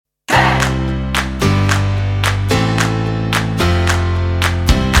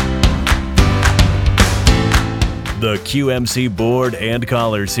The QMC Board and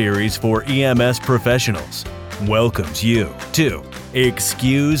Collar Series for EMS professionals welcomes you to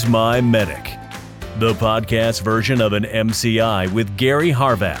Excuse My Medic, the podcast version of an MCI with Gary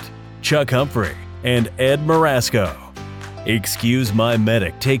Harvat, Chuck Humphrey, and Ed Marasco. Excuse My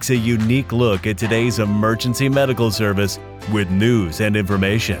Medic takes a unique look at today's emergency medical service with news and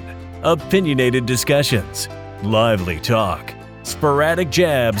information, opinionated discussions, lively talk, sporadic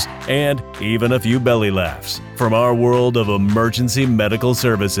jabs, and even a few belly laughs from our world of emergency medical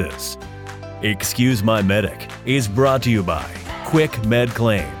services. Excuse My Medic is brought to you by Quick Med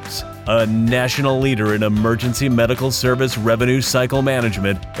Claims, a national leader in emergency medical service revenue cycle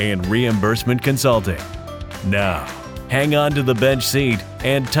management and reimbursement consulting. Now, hang on to the bench seat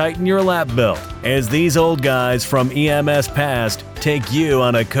and tighten your lap belt as these old guys from EMS past take you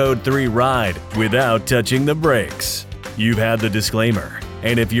on a Code 3 ride without touching the brakes. You've had the disclaimer,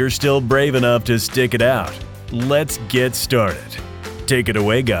 and if you're still brave enough to stick it out, let's get started. Take it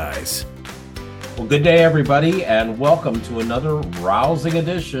away, guys. Well, good day, everybody, and welcome to another rousing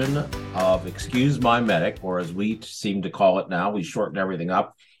edition of Excuse My Medic, or as we seem to call it now, we shorten everything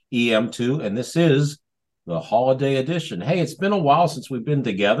up, EM2, and this is the holiday edition. Hey, it's been a while since we've been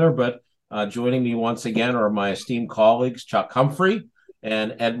together, but joining me once again are my esteemed colleagues, Chuck Humphrey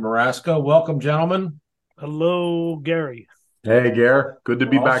and Ed Marasco. Welcome, gentlemen. Hello, Gary. Hey, Gary. Good to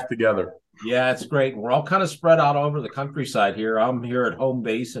be back together. Yeah, it's great. We're all kind of spread out over the countryside here. I'm here at home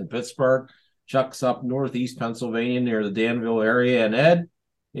base in Pittsburgh. Chuck's up northeast Pennsylvania near the Danville area, and Ed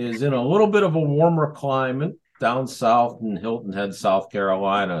is in a little bit of a warmer climate down south in Hilton Head, South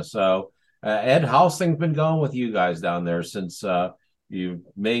Carolina. So, Ed, how's things been going with you guys down there since you've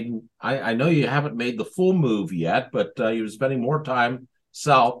made, I know you haven't made the full move yet, but you're spending more time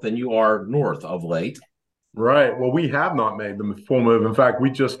south than you are north of late. Right. Well, we have not made the full move. In fact, we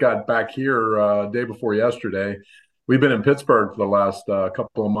just got back here day before yesterday. We've been in Pittsburgh for the last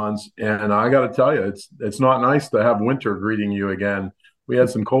couple of months, and I got to tell you, it's not nice to have winter greeting you again. We had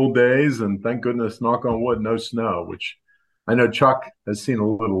some cold days, and thank goodness, knock on wood, no snow, which I know Chuck has seen a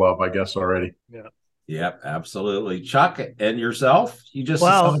little of, I guess, already. Yeah. Yep, absolutely. Chuck, and yourself, you just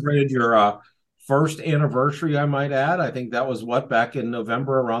celebrated your first anniversary, I might add. I think that was back in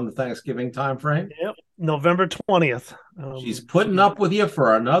November around the Thanksgiving time frame? Yep, November 20th. She's putting up with you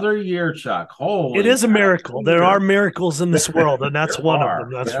for another year, Chuck. Holy It is a miracle. There are miracles in this world, and that's one of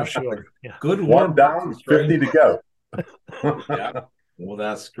them, that's for sure. Yeah. Good one down, 50 to go. Yeah. Well,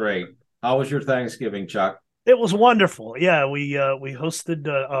 that's great. How was your Thanksgiving, Chuck? It was wonderful. Yeah, we hosted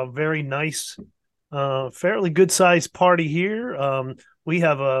a very nice, fairly good-sized party here. We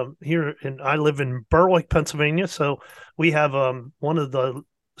have I live in Berwick, Pennsylvania, so we have one of the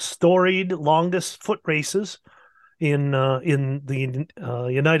storied longest foot races in the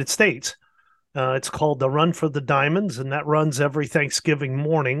United States. It's called the Run for the Diamonds, and that runs every Thanksgiving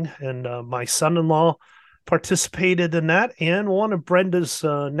morning. And my son-in-law participated in that, and one of Brenda's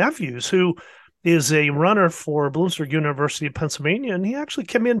nephews, who is a runner for Bloomsburg University of Pennsylvania, and he actually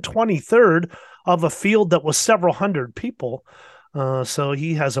came in 23rd of a field that was several hundred people. So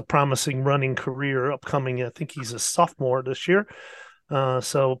he has a promising running career upcoming. I think he's a sophomore this year.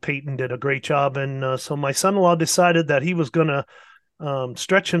 So Peyton did a great job. And so my son-in-law decided that he was going to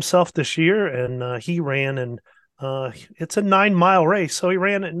stretch himself this year. And he ran, and it's a 9-mile race. So he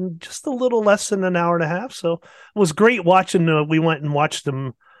ran it in just a little less than an hour and a half. So it was great watching. We went and watched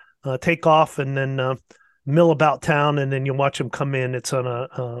him take off and then mill about town. And then you watch him come in. It's on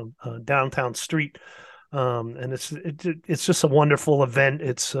a downtown street. And it's just a wonderful event.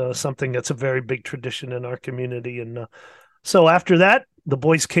 It's something that's a very big tradition in our community. And so after that, the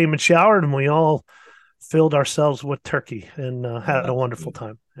boys came and showered, and we all filled ourselves with turkey and had a wonderful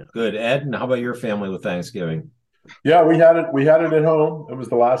time. Yeah. Good. Ed, and how about your family with Thanksgiving? Yeah, we had it at home. It was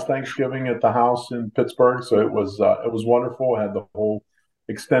the last Thanksgiving at the house in Pittsburgh, so it was wonderful. I had the whole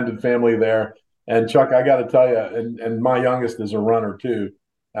extended family there. And Chuck, I got to tell you, and my youngest is a runner too.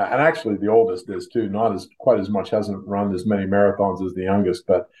 And actually, the oldest is too. Not as quite as much, hasn't run as many marathons as the youngest.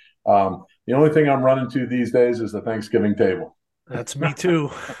 But the only thing I'm running to these days is the Thanksgiving table. That's me too.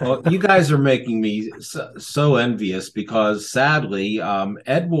 Well, you guys are making me so envious because, sadly,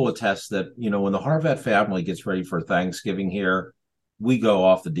 Ed will attest that when the Harvat family gets ready for Thanksgiving here, we go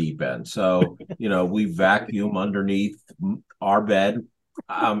off the deep end. So we vacuum underneath our bed.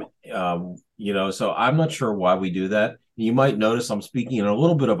 So I'm not sure why we do that. You might notice I'm speaking in a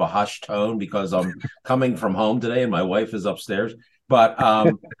little bit of a hushed tone because I'm coming from home today and my wife is upstairs. But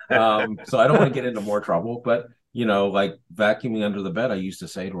so I don't want to get into more trouble. But like vacuuming under the bed, I used to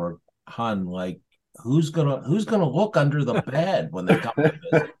say to her, "Hun, like who's gonna look under the bed when they come to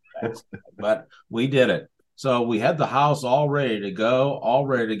visit?" But we did it. So we had the house all ready to go, all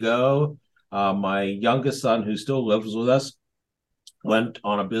ready to go. My youngest son, who still lives with us, went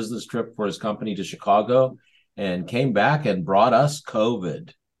on a business trip for his company to Chicago and came back and brought us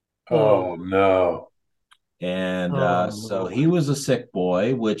COVID. Oh no. And so he was a sick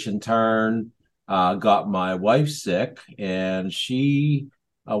boy, which in turn got my wife sick, and she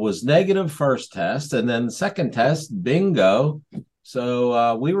was negative first test, and then the second test, bingo.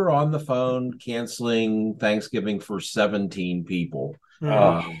 So we were on the phone canceling Thanksgiving for 17 people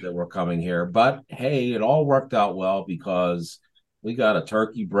that were coming here. But hey, it all worked out well because we got a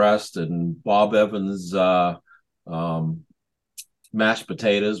turkey breast and Bob Evans mashed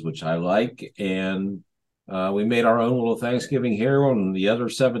potatoes, which I like, and we made our own little Thanksgiving here. And the other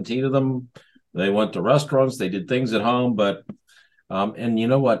 17 of them, they went to restaurants, they did things at home. But and you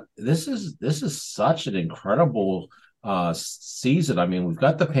know what? This is such an incredible season. I mean, we've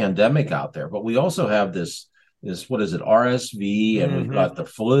got the pandemic out there, but we also have this what is it, RSV, and we've got the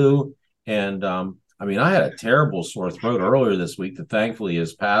flu. And I mean, I had a terrible sore throat earlier this week that thankfully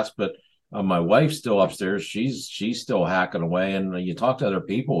has passed, but my wife's still upstairs. She's still hacking away. And you talk to other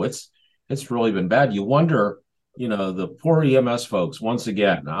people, it's really been bad. You wonder, the poor EMS folks, once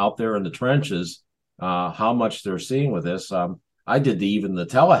again, out there in the trenches, how much they're seeing with this. I did even the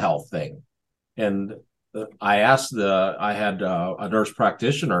telehealth thing. And I had a nurse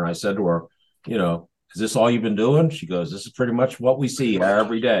practitioner, and I said to her, is this all you've been doing? She goes, this is pretty much what we see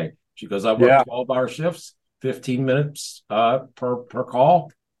every day. She goes, I work 12-hour shifts, 15 minutes per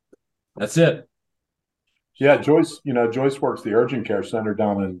call. That's it. Yeah, Joyce works the urgent care center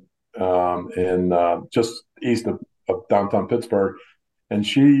down in just east of downtown Pittsburgh, and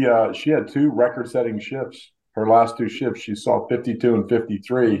she had 2 record-setting shifts. Her last 2 shifts, she saw 52 and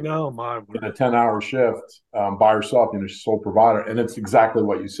 53 Oh, my word. in a 10-hour shift by herself. She's sole provider, and it's exactly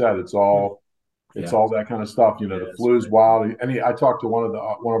what you said. It's all that kind of stuff. The flu's wild. And I talked to one of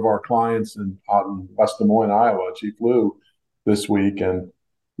our clients out in West Des Moines, Iowa. She flew this week, and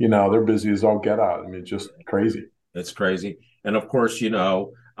they're busy as all get out. I mean, just crazy. It's crazy. And of course,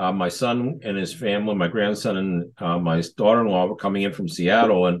 my son and his family, my grandson and my daughter-in-law were coming in from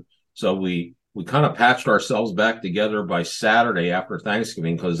Seattle. And so we kind of patched ourselves back together by Saturday after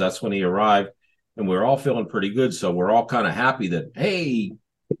Thanksgiving, because that's when he arrived, and we were all feeling pretty good. So we're all kind of happy that, hey,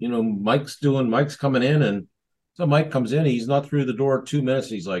 Mike's coming in. And so Mike comes in, he's not through the door 2 minutes.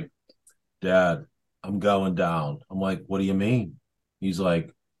 He's like, Dad, I'm going down. I'm like, what do you mean? He's like,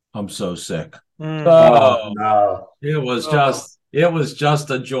 I'm so sick. Oh, no. It was just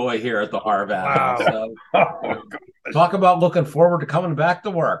a joy here at the Harvat. Wow. So, talk about looking forward to coming back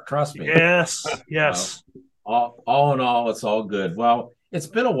to work. Trust me. Yes. All in all, it's all good. Well, it's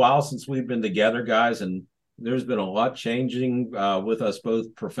been a while since we've been together, guys, and there's been a lot changing with us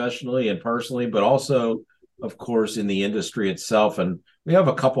both professionally and personally, but also, of course, in the industry itself. And we have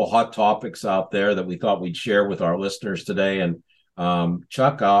a couple hot topics out there that we thought we'd share with our listeners today. And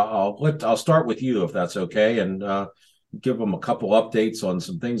Chuck, I'll start with you, if that's okay, and give them a couple updates on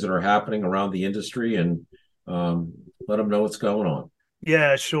some things that are happening around the industry, and let them know what's going on.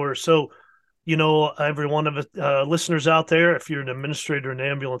 Yeah, sure. So, every one of the listeners out there, if you're an administrator in an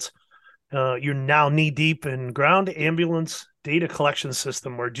ambulance, you're now knee deep in Ground Ambulance Data Collection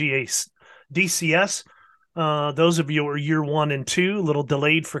System, or DCS. Those of you who are year 1 and 2, a little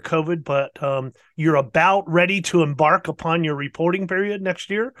delayed for COVID, but you're about ready to embark upon your reporting period next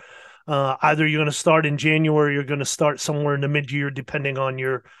year. Either you're going to start in January, or you're going to start somewhere in the mid-year, depending on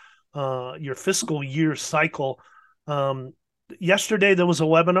your fiscal year cycle. Yesterday, there was a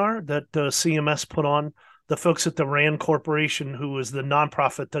webinar that CMS put on. The folks at the RAND Corporation, who is the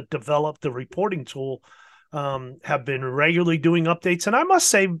nonprofit that developed the reporting tool, have been regularly doing updates, and I must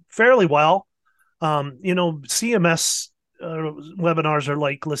say fairly well. CMS webinars are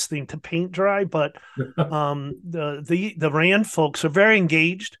like listening to paint dry, but the RAND folks are very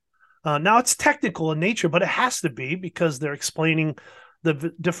engaged. Now it's technical in nature, but it has to be, because they're explaining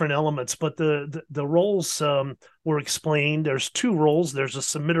the different elements. But the roles were explained. There's 2 roles. There's a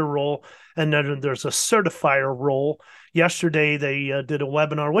submitter role, and then there's a certifier role. Yesterday they did a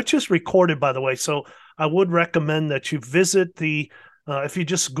webinar, which is recorded, by the way. So I would recommend that you visit the if you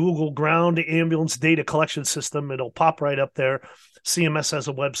just Google Ground Ambulance Data Collection System, it'll pop right up there. CMS has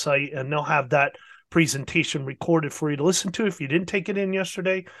a website, and they'll have that presentation recorded for you to listen to if you didn't take it in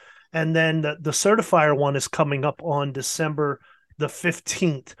yesterday. And then the certifier one is coming up on December the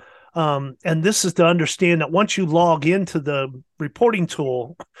 15th. And this is to understand that once you log into the reporting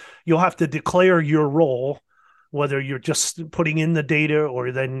tool, you'll have to declare your role, whether you're just putting in the data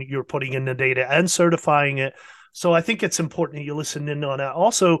or then you're putting in the data and certifying it. So I think it's important that you listen in on that.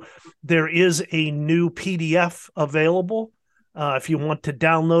 Also, there is a new PDF available if you want to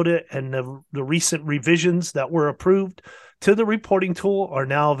download it, and the recent revisions that were approved to the reporting tool are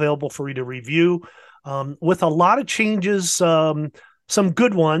now available for you to review, with a lot of changes, some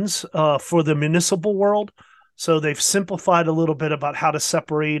good ones for the municipal world. So they've simplified a little bit about how to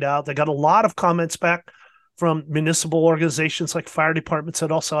separate out. They got a lot of comments back from municipal organizations like fire departments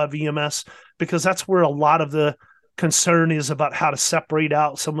that also have EMS, because that's where a lot of the concern is about how to separate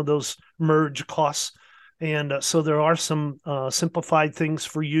out some of those merge costs. And so there are some simplified things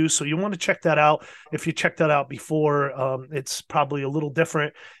for you. So you want to check that out. If you check that out before, it's probably a little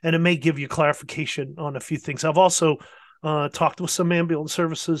different, and it may give you clarification on a few things. I've also talked with some ambulance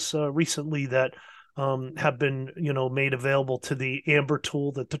services recently that have been, made available to the Amber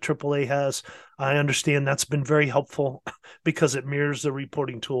tool that the AAA has. I understand that's been very helpful because it mirrors the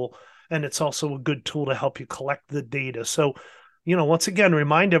reporting tool, and it's also a good tool to help you collect the data. So, once again,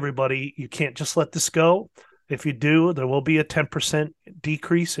 remind everybody, you can't just let this go. If you do, there will be a 10%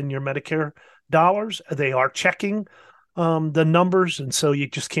 decrease in your Medicare dollars. They are checking the numbers, and so you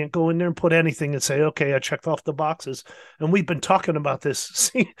just can't go in there and put anything and say, okay, I checked off the boxes. And we've been talking about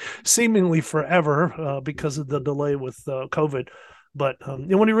this seemingly forever because of the delay with COVID. But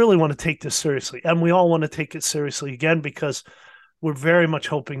we really want to take this seriously, and we all want to take it seriously again, because we're very much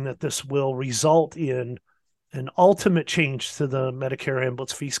hoping that this will result in an ultimate change to the Medicare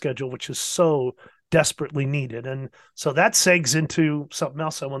ambulance fee schedule, which is so desperately needed. And so that segs into something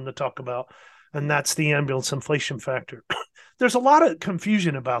else I wanted to talk about, and that's the ambulance inflation factor. There's a lot of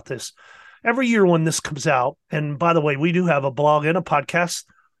confusion about this. Every year when this comes out, and by the way, we do have a blog and a podcast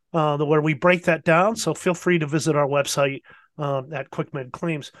where we break that down, so feel free to visit our website at QuickMed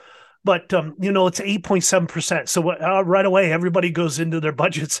Claims. But, it's 8.7%. So right away, everybody goes into their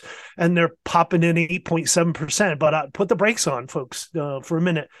budgets and they're popping in 8.7%. But put the brakes on, folks, for a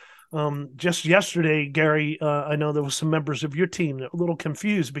minute. Just yesterday, Gary, I know there was some members of your team that were a little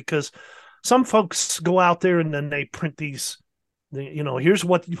confused because some folks go out there and then they print these, here's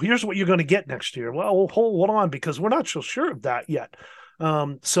what you're going to get next year. Well, hold on, because we're not so sure of that yet.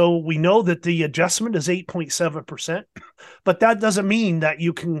 So we know that the adjustment is 8.7%, but that doesn't mean that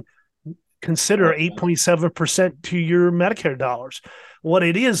you can consider 8.7% to your Medicare dollars. What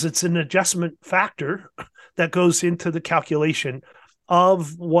it is, it's an adjustment factor that goes into the calculation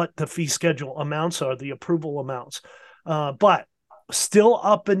of what the fee schedule amounts are, the approval amounts. But still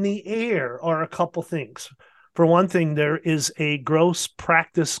up in the air are a couple things. For one thing, there is a gross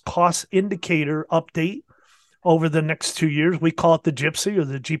practice cost indicator update over the next 2 years. We call it the GPCI or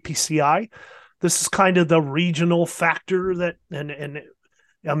the GPCI. This is kind of the regional factor that, and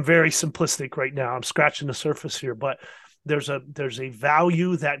I'm very simplistic right now. I'm scratching the surface here, but there's a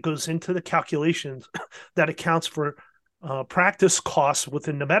value that goes into the calculations that accounts for practice costs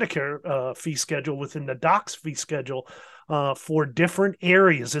within the Medicare fee schedule, within the docs fee schedule for different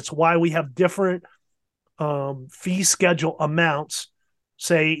areas. It's why we have different fee schedule amounts,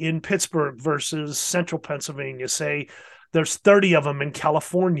 say in Pittsburgh versus Central Pennsylvania. Say there's 30 of them in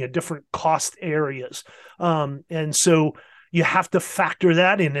California, different cost areas. And so you have to factor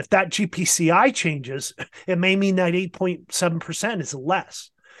that in. If that GPCI changes, it may mean that 8.7% is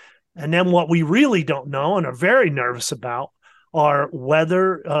less. And then what we really don't know and are very nervous about are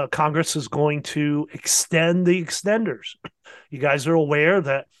whether Congress is going to extend the extenders. You guys are aware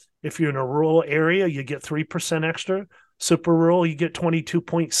that if you're in a rural area, you get 3% extra. Super rural, you get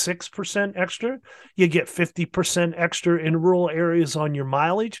 22.6% extra. You get 50% extra in rural areas on your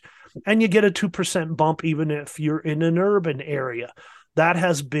mileage. And you get a 2% bump even if you're in an urban area. That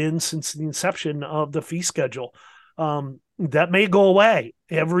has been since the inception of the fee schedule. That may go away.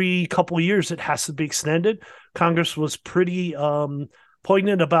 Every couple of years, it has to be extended. Congress was pretty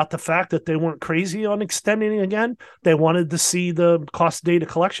poignant about the fact that they weren't crazy on extending it again. They wanted to see the cost data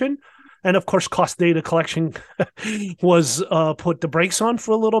collection. And of course, cost data collection was put the brakes on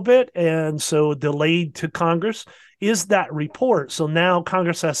for a little bit. And so delayed to Congress is that report. So now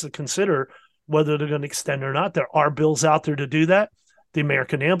Congress has to consider whether they're going to extend or not. There are bills out there to do that. The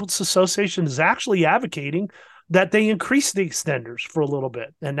American Ambulance Association is actually advocating that they increase the extenders for a little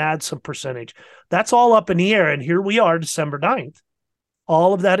bit and add some percentage. That's all up in the air. And here we are, December 9th.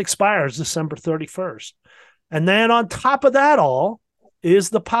 All of that expires December 31st. And then on top of that all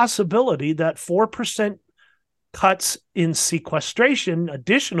is the possibility that 4% cuts in sequestration,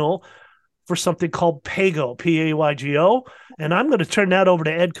 additional, for something called PAYGO, P-A-Y-G-O. And I'm going to turn that over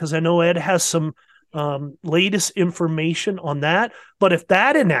to Ed because I know Ed has some latest information on that. But if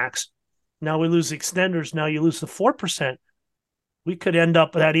that enacts, now we lose the extenders, now you lose the 4%. we could end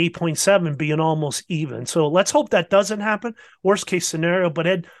up at 8.7 being almost even. So let's hope that doesn't happen. Worst case scenario. But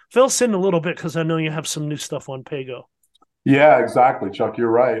Ed, fill us in a little bit because I know you have some new stuff on PAYGO. Yeah, exactly, Chuck. You're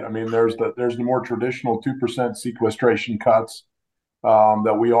right. I mean, there's the more traditional 2% sequestration cuts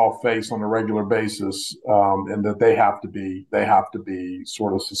that we all face on a regular basis, and that they have to be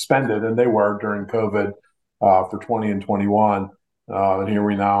sort of suspended, and they were during COVID for 20 and 21. And here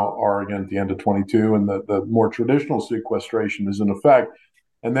we now are again at the end of 22, and the more traditional sequestration is in effect.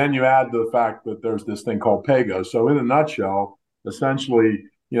 And then you add the fact that there's this thing called PAYGO. So in a nutshell, essentially,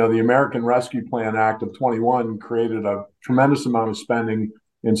 the American Rescue Plan Act of 21 created a tremendous amount of spending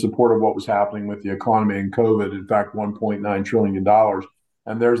in support of what was happening with the economy and COVID. In fact, $1.9 trillion.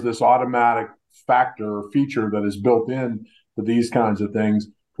 And there's this automatic factor or feature that is built in to these kinds of things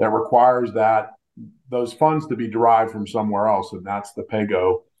that requires that those funds to be derived from somewhere else. And that's the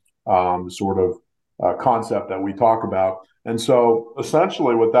PAYGO sort of concept that we talk about. And so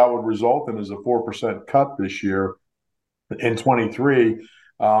essentially what that would result in is a 4% cut this year in 23.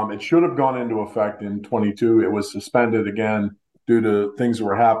 It should have gone into effect in 22. It was suspended again due to things that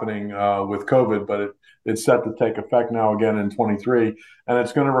were happening with COVID, but it's set to take effect now again in 23. And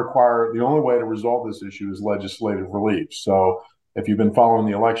it's going to require, the only way to resolve this issue is legislative relief. So if you've been following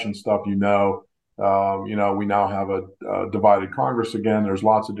the election stuff, we now have a divided Congress again. There's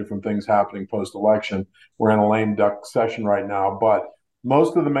lots of different things happening post-election. We're in a lame duck session right now, but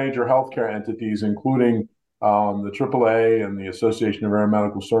most of the major healthcare entities, including the AAA and the Association of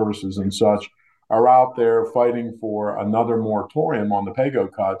Aeromedical Services and such, are out there fighting for another moratorium on the PAYGO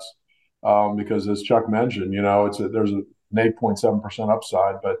cuts because, as Chuck mentioned, there's an 8.7%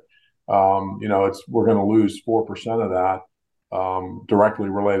 upside, but we're going to lose 4% of that directly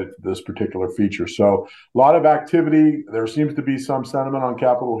related to this particular feature. So a lot of activity. There seems to be some sentiment on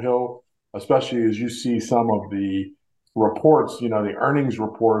Capitol Hill, especially as you see some of the reports, the earnings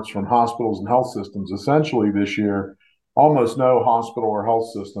reports from hospitals and health systems. Essentially this year, almost no hospital or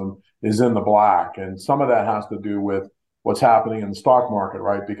health system is in the black. And some of that has to do with what's happening in the stock market,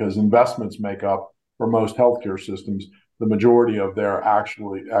 right? Because investments make up, for most healthcare systems, the majority of their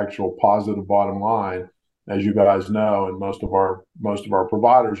actual positive bottom line. As you guys know, and most of our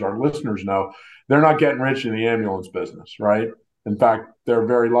providers, our listeners know, they're not getting rich in the ambulance business, right? In fact, they're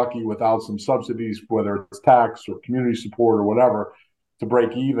very lucky without some subsidies, whether it's tax or community support or whatever, to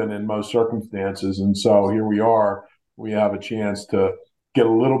break even in most circumstances. And so here we are. We have a chance to get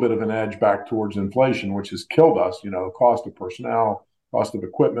a little bit of an edge back towards inflation, which has killed us, cost of personnel, cost of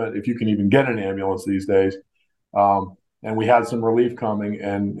equipment, if you can even get an ambulance these days. And we had some relief coming,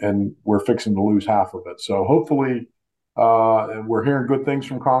 and we're fixing to lose half of it. So hopefully, we're hearing good things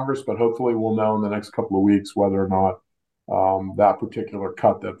from Congress, but hopefully we'll know in the next couple of weeks whether or not that particular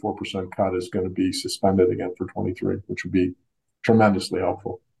cut, that 4% cut, is going to be suspended again for 23, which would be tremendously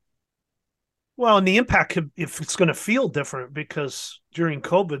helpful. Well, and the impact, if it's going to feel different, because during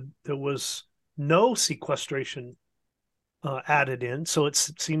COVID, there was no sequestration added in. So it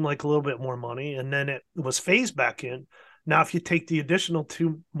seemed like a little bit more money. And then it was phased back in. Now, if you take the additional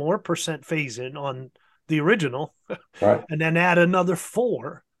 2% phase in on the original, right, and then add another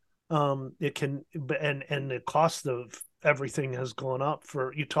 4, it can, and the cost of everything has gone up.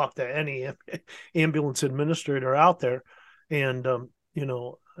 You talk to any ambulance administrator out there, and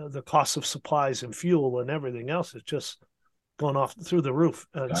the cost of supplies and fuel and everything else is just gone off through the roof.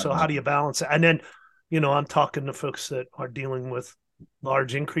 And so how do you balance it? And then, I'm talking to folks that are dealing with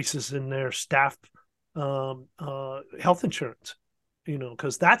large increases in their staff health insurance,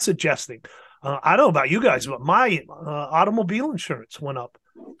 because that's adjusting. I don't know about you guys, but my automobile insurance went up,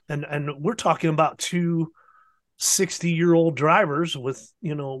 and we're talking about 2 60-year-old drivers with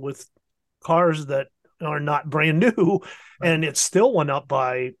cars that are not brand new, and it still went up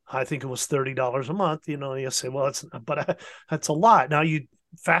by, I think it was $30 a month. You say, well, that's a lot. Now you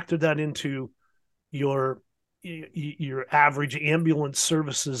factor that into your average ambulance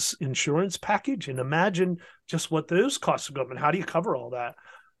services insurance package, and imagine just what those costs are going. And how do you cover all that?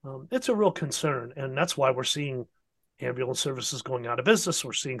 It's a real concern, and that's why we're seeing ambulance services going out of business.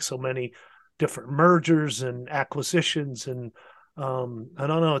 We're seeing so many different mergers and acquisitions, and I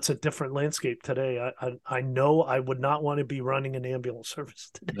don't know. It's a different landscape today. I know I would not want to be running an ambulance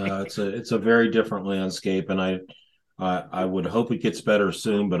service today. It's a very different landscape, and I would hope it gets better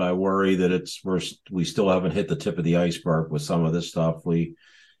soon, but I worry that we still haven't hit the tip of the iceberg with some of this stuff.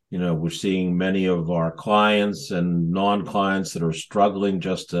 We're seeing many of our clients and non-clients that are struggling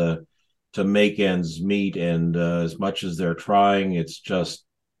just to make ends meet, and as much as they're trying, it's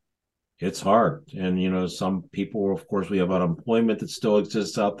hard. And some people, of course, we have unemployment that still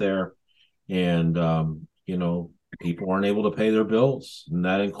exists out there, and people aren't able to pay their bills, and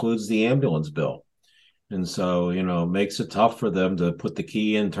that includes the ambulance bill. And so, it makes it tough for them to put the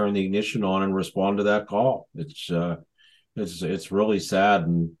key in, turn the ignition on, and respond to that call. It's really sad.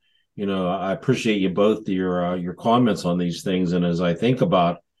 And, I appreciate you both, your comments on these things. And as I think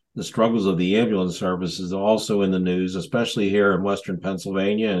about the struggles of the ambulance services also in the news, especially here in Western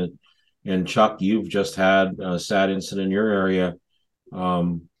Pennsylvania, and Chuck, you've just had a sad incident in your area.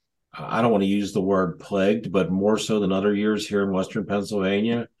 I don't want to use the word plagued, but more so than other years here in Western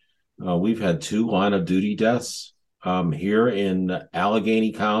Pennsylvania. We've had 2 line of duty deaths here in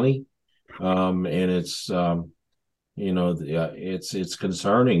Allegheny County, and it's it's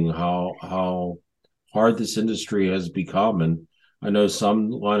concerning how hard this industry has become. And I know some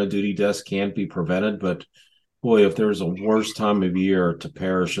line of duty deaths can't be prevented, but boy, if there's a worse time of year to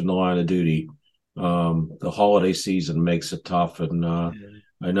perish in the line of duty, the holiday season makes it tough. And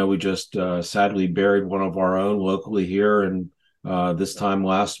I know we just sadly buried one of our own locally here, and this time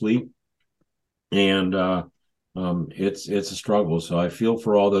last week, and it's a struggle. So I feel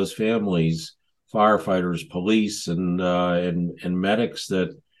for all those families, firefighters, police, and medics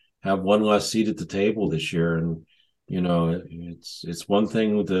that have one less seat at the table this year. And it's one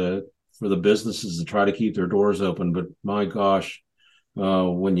thing for the businesses to try to keep their doors open, but my gosh,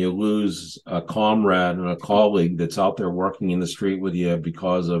 when you lose a comrade and a colleague that's out there working in the street with you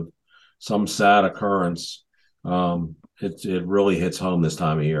because of some sad occurrence, it really hits home this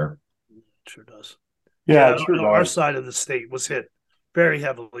time of year. Sure does. Yeah, it sure does. Our side of the state was hit very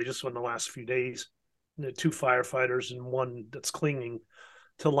heavily just in the last few days. 2 firefighters and one that's clinging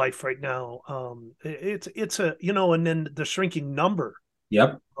to life right now. It's a, and then the shrinking number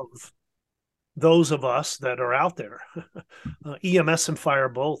of those of us that are out there, EMS and fire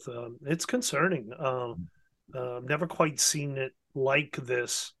both. It's concerning. Never quite seen it like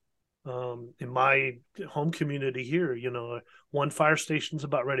this in my home community here. One fire station's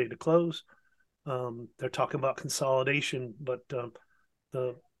about ready to close. They're talking about consolidation, but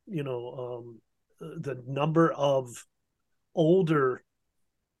the number of older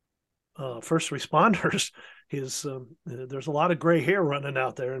first responders is there's a lot of gray hair running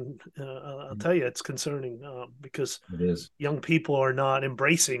out there, and I'll tell you, it's concerning because it is. Young people are not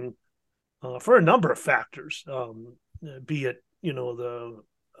embracing for a number of factors, be it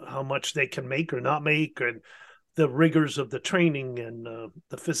how much they can make or not make, and the rigors of the training and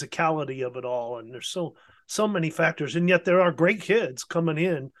the physicality of it all. And there's so many factors, and yet there are great kids coming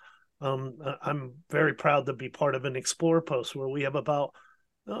in. I'm very proud to be part of an Explorer Post where we have about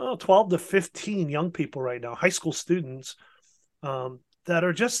 12 to 15 young people right now, high school students, that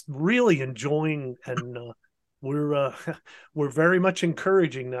are just really enjoying, and we're very much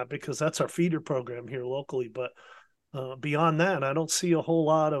encouraging that, because that's our feeder program here locally. But beyond that, I don't see a whole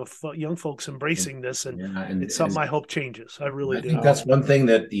lot of young folks embracing this, and it's something I hope changes. I really do. I think that's one thing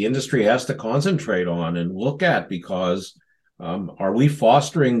that the industry has to concentrate on and look at, because are we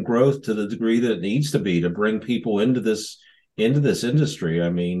fostering growth to the degree that it needs to be to bring people into this industry? I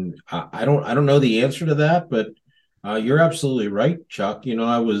mean, I don't know the answer to that, but you're absolutely right, Chuck.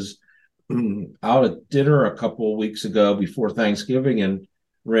 I was out at dinner a couple of weeks ago before Thanksgiving and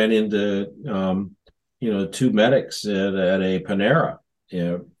ran into 2 medics at a Panera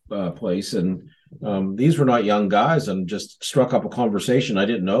place, and these were not young guys, and just struck up a conversation. I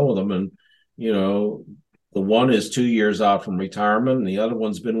didn't know them, and the one is 2 years out from retirement, and the other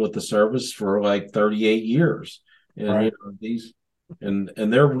one's been with the service for like 38 years. And right. These and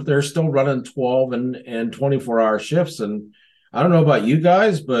they're still running 12 and 24-hour shifts. And I don't know about you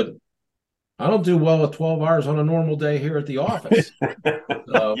guys, but I don't do well with 12 hours on a normal day here at the office.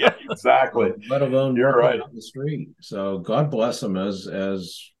 So, yeah, exactly. Let alone you're right on the street. So God bless them, as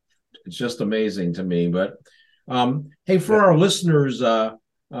it's just amazing to me. But hey, for our listeners,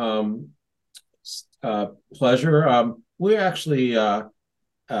 pleasure. We actually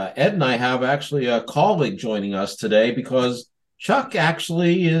Ed and I have actually a colleague joining us today, because Chuck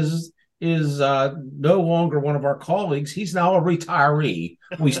actually is no longer one of our colleagues. He's now a retiree.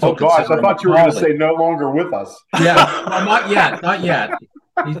 We still I thought you were going to say no longer with us. Yeah, well, not yet.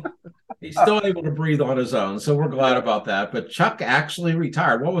 He's still able to breathe on his own, so we're glad about that. But Chuck actually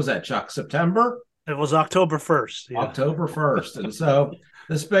retired. What was that, Chuck? September? It was October 1st. Yeah. October 1st. And so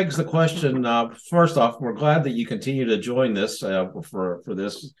this begs the question, first off, we're glad that you continue to join this for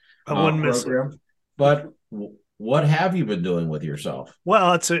this program. But what have you been doing with yourself?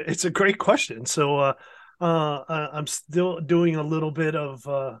 Well, it's a great question. So I'm still doing a little bit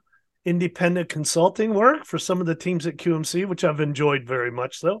of independent consulting work for some of the teams at QMC, which I've enjoyed very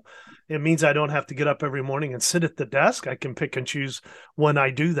much. So it means I don't have to get up every morning and sit at the desk. I can pick and choose when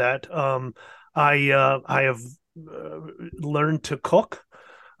I do that. I have learned to cook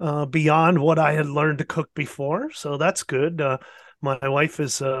beyond what I had learned to cook before. So that's good. My wife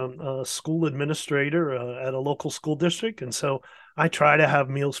is a school administrator at a local school district. And so I try to have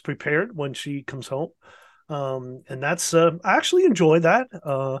meals prepared when she comes home. And that's, I actually enjoy that.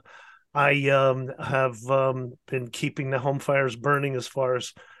 I have been keeping the home fires burning as far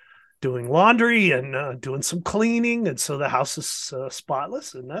as doing laundry and doing some cleaning. And so the house is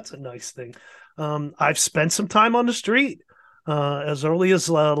spotless, and that's a nice thing. I've spent some time on the street. As early as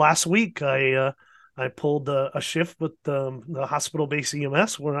last week, I pulled a shift with the hospital-based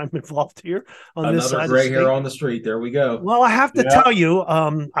EMS where I'm involved here on Another this side gray of the hair state. on the street. There we go. Well, I have to tell you,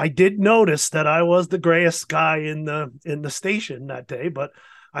 I did notice that I was the grayest guy in the station that day, but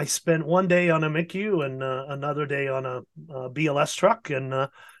I spent one day on a MICU and another day on a BLS truck, and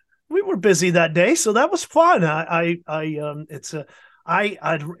we were busy that day, so that was fun.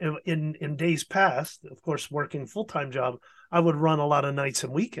 In days past, of course, working full-time job, I would run a lot of nights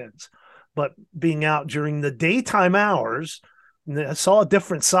and weekends, but being out during the daytime hours, I saw a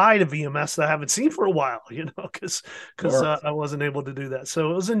different side of EMS that I haven't seen for a while, because I wasn't able to do that.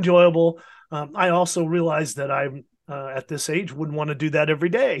 So it was enjoyable. I also realized that I'm at this age wouldn't want to do that every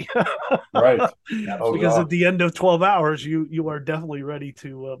day. Right. Because at the end of 12 hours, you are definitely ready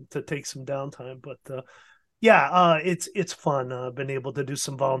to take some downtime. But it's fun. I've been able to do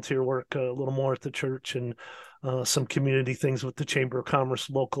some volunteer work a little more at the church and some community things with the Chamber of Commerce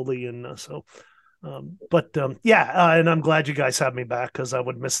locally. And and I'm glad you guys have me back, because I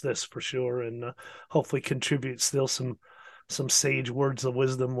would miss this for sure, and hopefully contribute still some sage words of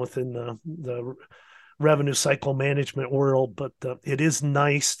wisdom within the revenue cycle management world. But it is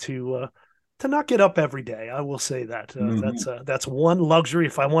nice to not get up every day. I will say that that's one luxury.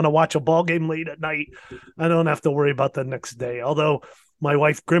 If I want to watch a ball game late at night, I don't have to worry about the next day. Although my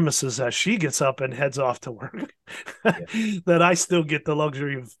wife grimaces as she gets up and heads off to work, that I still get the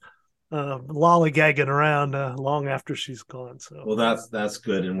luxury of lollygagging around long after she's gone. So, well, that's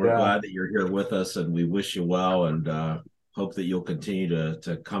good, and we're glad that you're here with us, and we wish you well, and hope that you'll continue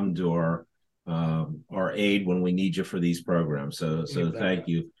to come to our aid when we need you for these programs. So thank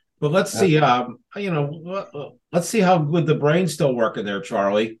you. But let's see, let's see how good the brain's still working there,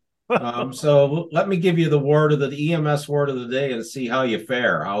 Charlie. So let me give you the EMS word of the day and see how you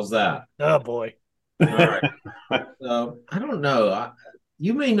fare. How's that? Oh boy. All right. So I don't know.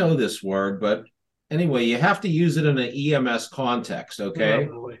 You may know this word, but anyway, you have to use it in an EMS context. Okay.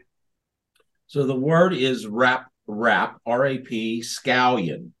 Oh boy. So the word is RAP,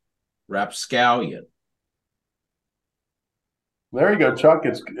 scallion. Rapscallion. There you go, Chuck.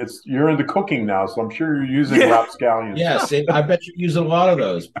 It's you're into cooking now, so I'm sure you're using rapscallions. Yes, I bet you're using a lot of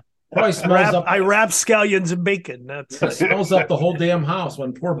those. Probably smells up. I wrap scallions and bacon. It smells up the whole damn house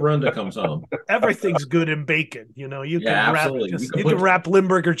when poor Brenda comes home. Everything's good in bacon. You can wrap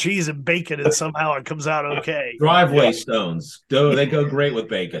Limburger cheese in bacon, and somehow it comes out okay. Driveway stones. They go great with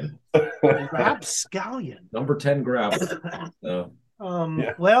bacon. Rapscallion. Number 10 gravel. So.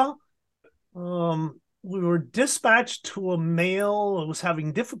 We were dispatched to a male who was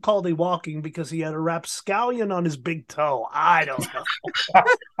having difficulty walking because he had a rapscallion on his big toe. I don't know.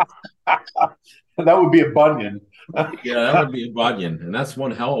 That would be a bunion. Yeah, that would be a bunion, and that's one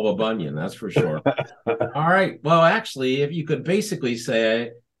hell of a bunion, that's for sure. All right. Well, actually, if you could basically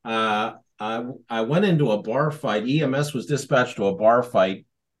say, I went into a bar fight. EMS was dispatched to a bar fight,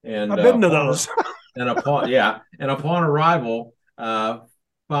 and I've been to those. and upon arrival,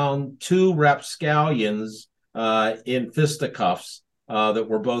 found two rapscallions in fisticuffs that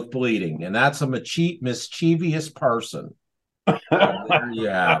were both bleeding, and that's a mischievous person. There you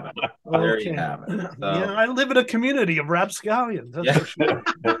have it. There you have it. So, I live in a community of rapscallions. That's for sure.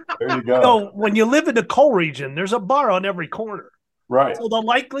 There you go. When you live in the coal region, there's a bar on every corner. Right. So the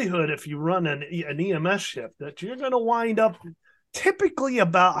likelihood, if you run an EMS shift, that you're going to wind up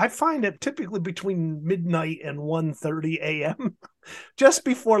I find it typically between midnight and 1:30 a.m. just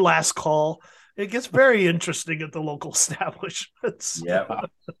before last call. It gets very interesting at the local establishments. Yeah.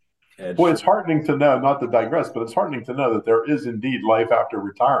 Well, it's heartening to know, not to digress, but it's heartening to know that there is indeed life after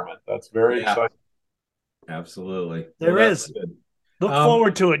retirement. That's very exciting. Absolutely. There is. Good. Look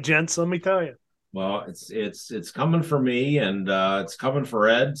forward to it, gents. Let me tell you. Well, it's coming for me, and it's coming for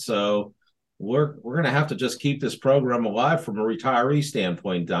Ed. So we're going to have to just keep this program alive from a retiree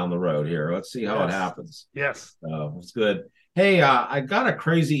standpoint down the road here. Let's see how it happens. Yes. It's good. Hey, I got a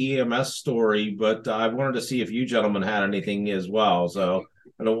crazy EMS story, but I wanted to see if you gentlemen had anything as well. So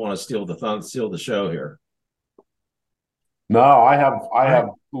I don't want to steal the show here. No, I have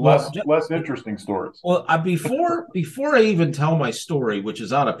less interesting stories. Well, before I even tell my story, which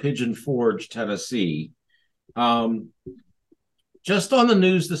is out of Pigeon Forge, Tennessee, Um, just on the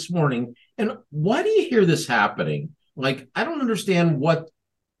news this morning. And why do you hear this happening? Like, I don't understand what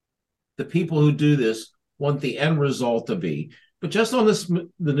the people who do this want the end result to be. But just on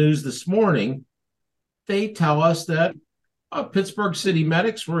the news this morning, they tell us that Pittsburgh City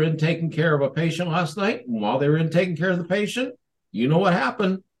medics were in taking care of a patient last night. And while they were in taking care of the patient, you know what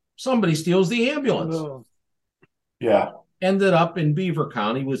happened? Somebody steals the ambulance. Oh. Yeah. Ended up in Beaver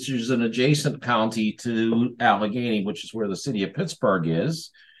County, which is an adjacent county to Allegheny, which is where the city of Pittsburgh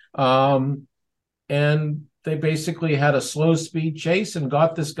is. And they basically had a slow speed chase and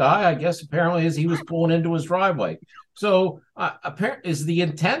got this guy, I guess, apparently as he was pulling into his driveway. So is the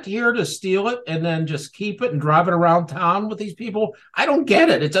intent here to steal it and then just keep it and drive it around town with these people? I don't get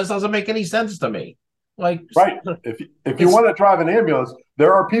it. It just doesn't make any sense to me. Like, right. If you want to drive an ambulance,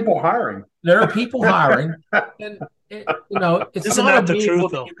 there are people hiring. There are people hiring. And, it's Isn't not that a the vehicle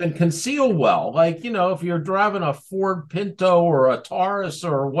truth, that though? you can conceal well. Like, if you're driving a Ford Pinto or a Taurus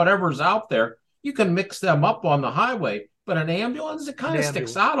or whatever's out there, you can mix them up on the highway. But an ambulance, it kind of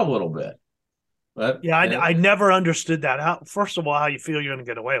sticks out a little bit. But yeah, I never understood that. How, first of all, how you feel you're going to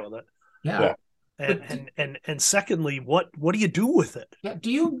get away with it. Yeah. And secondly, what do you do with it? Yeah. Do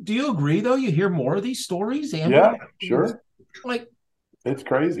you agree though? You hear more of these stories? Yeah, sure. Like, it's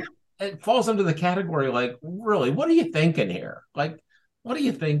crazy. It falls under the category, like, really, what are you thinking here? Like, what are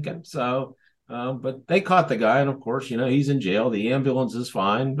you thinking? So, but they caught the guy, and of course, he's in jail. The ambulance is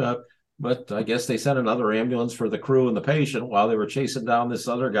fine, but I guess they sent another ambulance for the crew and the patient while they were chasing down this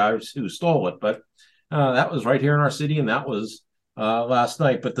other guy who stole it. But that was right here in our city, and that was last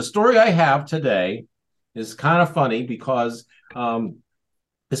night. But the story I have today is kind of funny because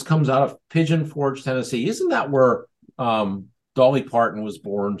this comes out of Pigeon Forge, Tennessee. Isn't that where Dolly Parton was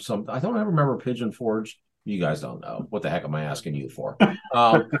born? I don't ever remember Pigeon Forge. You guys don't know. What the heck am I asking you for?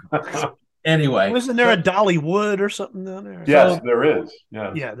 Anyway. Wasn't there a Dollywood or something down there? Yes, there is.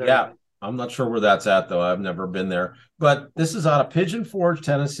 Yeah. Yeah. I'm not sure where that's at, though. I've never been there. But this is out of Pigeon Forge,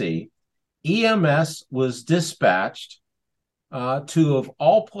 Tennessee. EMS was dispatched to, of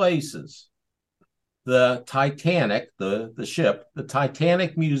all places, the Titanic, the ship, the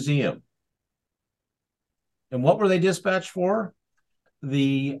Titanic Museum. And what were they dispatched for?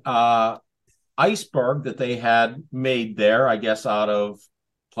 The iceberg that they had made there, I guess, out of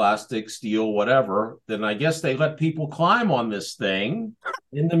plastic, steel, whatever. Then I guess they let people climb on this thing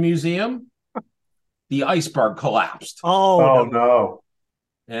in the museum. The iceberg collapsed. Oh no.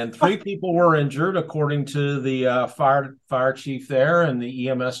 And 3 people were injured, according to the fire chief there and the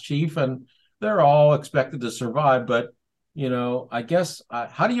EMS chief. And they're all expected to survive. But, I guess,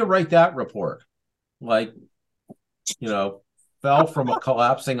 how do you write that report? Like, fell from a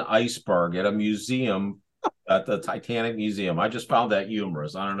collapsing iceberg at a museum, at the Titanic Museum. I just found that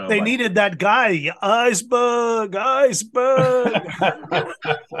humorous. I don't know. They needed that guy. Iceberg. I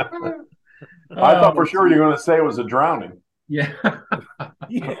thought for sure you were going to say it was a drowning. Yeah.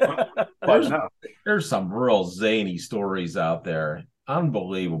 There's some real zany stories out there.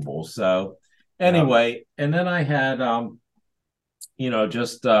 Unbelievable. So anyway, and then I had,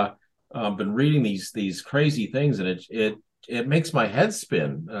 just been reading these crazy things, and it makes my head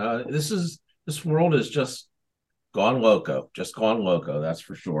spin. This world is just gone loco, that's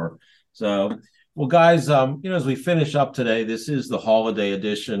for sure. So, well, guys, as we finish up today, this is the holiday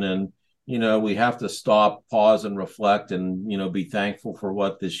edition, and we have to stop, pause, and reflect, and be thankful for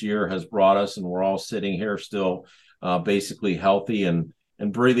what this year has brought us. And we're all sitting here still basically healthy and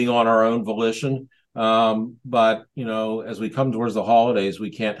breathing on our own volition. But as we come towards the holidays, we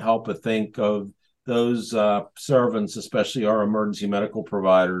can't help but think of those servants, especially our emergency medical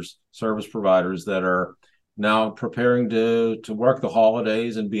providers, service providers, that are now preparing to work the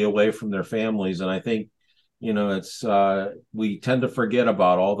holidays and be away from their families. And I think it's we tend to forget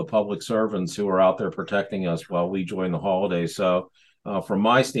about all the public servants who are out there protecting us while we join the holidays. So from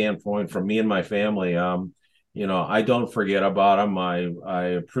my standpoint, from me and my family, I don't forget about them. I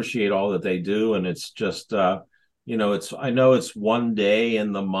appreciate all that they do. And it's just, I know it's one day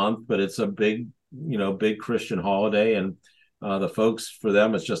in the month, but it's a big Christian holiday. And the folks, for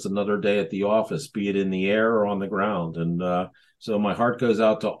them, it's just another day at the office, be it in the air or on the ground. And so my heart goes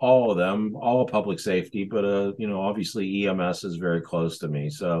out to all of them, all of public safety, but, obviously EMS is very close to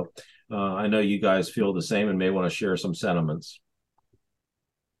me. So I know you guys feel the same and may want to share some sentiments.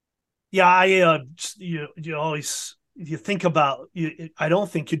 Yeah, you always, you think about, I don't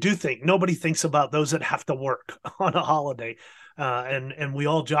think you do think, nobody thinks about those that have to work on a holiday. And we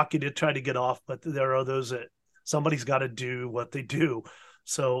all jockey to try to get off, but there are those that somebody's got to do what they do.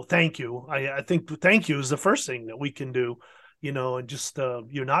 So thank you. I think thank you is the first thing that we can do, and just,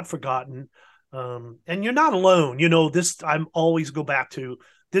 you're not forgotten. And you're not alone. I'm always go back to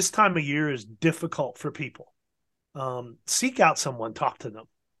this time of year is difficult for people. Seek out someone, talk to them.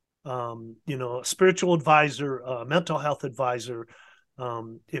 A spiritual advisor, a mental health advisor.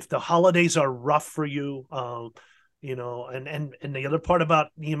 If the holidays are rough for you, and the other part about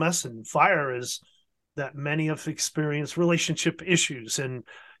EMS and fire is that many have experienced relationship issues, and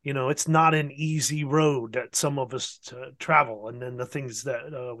it's not an easy road that some of us travel, and then the things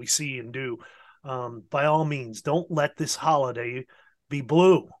that we see and do. By all means, don't let this holiday be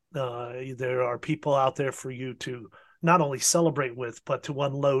blue. There are people out there for you to not only celebrate with, but to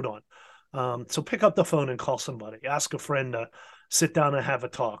unload on. So pick up the phone and call somebody. Ask a friend to sit down and have a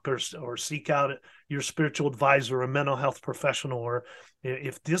talk, or seek out your spiritual advisor, a mental health professional. Or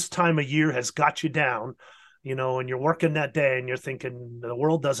if this time of year has got you down, and you're working that day and you're thinking the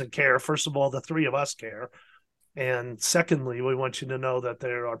world doesn't care. First of all, the three of us care. And secondly, we want you to know that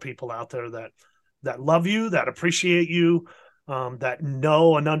there are people out there that love you, that appreciate you, that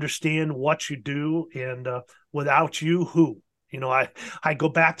know and understand what you do. And without you, who? I go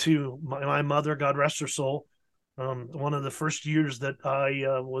back to my mother, God rest her soul. One of the first years that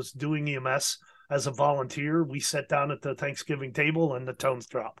I was doing EMS as a volunteer, we sat down at the Thanksgiving table and the tones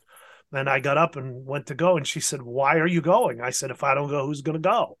dropped. And I got up and went to go. And she said, "Why are you going?" I said, "If I don't go, who's going to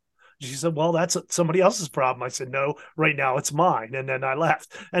go?" She said, "Well, that's somebody else's problem." I said, "No, right now it's mine." And then I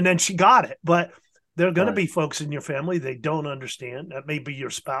left. And then she got it. But there are going to be folks in your family they don't understand. That may be your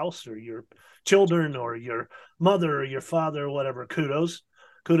spouse or your children or your mother or your father or whatever. Kudos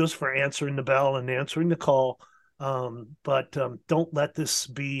for answering the bell and answering the call. But don't let this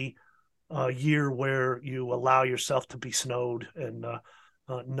be a year where you allow yourself to be snowed, and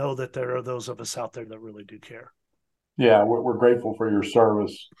know that there are those of us out there that really do care. Yeah, we're grateful for your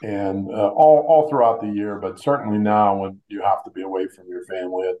service, and all throughout the year, but certainly now when you have to be away from your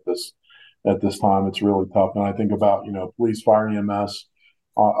family at this time, it's really tough. And I think about police, fire, EMS,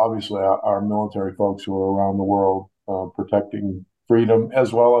 obviously our military folks who are around the world protecting freedom,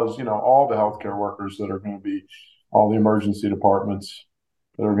 as well as all the healthcare workers that are going to be, all the emergency departments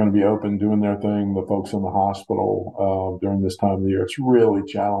that are going to be open doing their thing, the folks in the hospital during this time of the year. It's really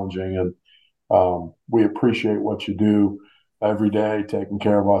challenging, and we appreciate what you do every day, taking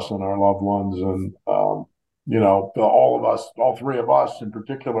care of us and our loved ones. And all of us, all three of us in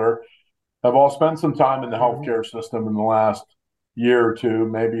particular, have all spent some time in the healthcare system in the last year or two,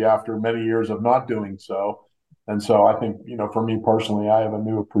 maybe after many years of not doing so. And so I think, for me personally, I have a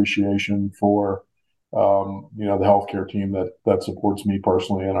new appreciation for the healthcare team that supports me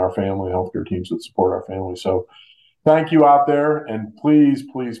personally, and our family, healthcare teams that support our family. So thank you out there. And please,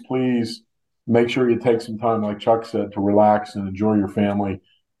 please, please make sure you take some time, like Chuck said, to relax and enjoy your family.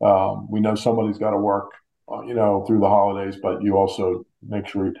 We know somebody's got to work, through the holidays, but you also make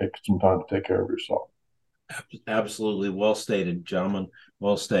sure you take some time to take care of yourself. Absolutely. Well stated, gentlemen.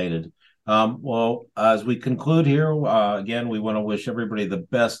 Well stated. Well, as we conclude here, again, we want to wish everybody the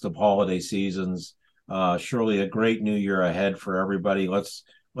best of holiday seasons. Surely a great new year ahead for everybody. Let's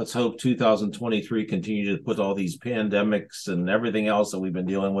hope 2023 continue to put all these pandemics and everything else that we've been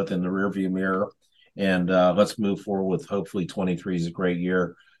dealing with in the rearview mirror, and let's move forward with hopefully 23 is a great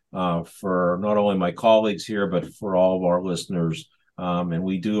year for not only my colleagues here, but for all of our listeners. And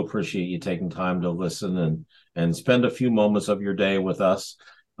we do appreciate you taking time to listen and spend a few moments of your day with us.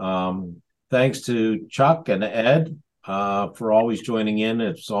 Thanks to Chuck and Ed for always joining in.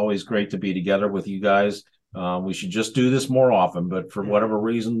 It's always great to be together with you guys. We should just do this more often, but for whatever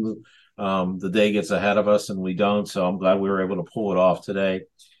reason, the day gets ahead of us and we don't. So I'm glad we were able to pull it off today.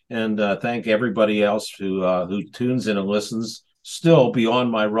 And thank everybody else who tunes in and listens. Still beyond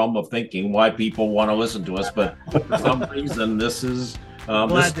my realm of thinking why people want to listen to us, but for some reason this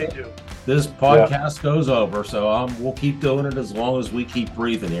podcast goes over. So we'll keep doing it as long as we keep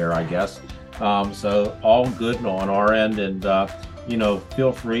breathing here, I guess. So all good on our end, and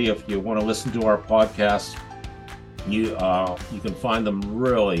feel free if you want to listen to our podcasts. You can find them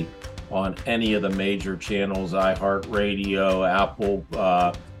really on any of the major channels: iHeartRadio, Apple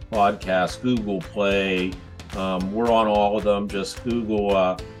Podcasts, Google Play. We're on all of them. Just Google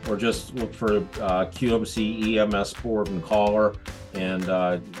or just look for QMC EMS Sport and Collar, and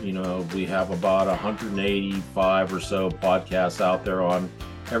we have about 185 or so podcasts out there on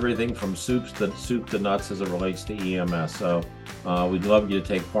everything from soup to nuts as it relates to EMS. So we'd love you to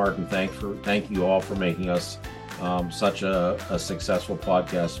take part, and thank you all for making us such a successful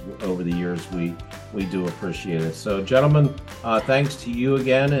podcast over the years. We do appreciate it. So gentlemen, thanks to you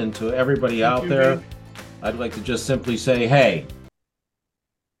again, and to everybody out there. I'd like to just simply say, hey,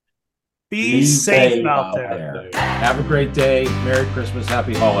 Be safe out there. Have a great day. Merry Christmas.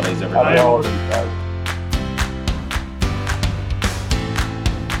 Happy holidays, everybody. Happy holidays, guys.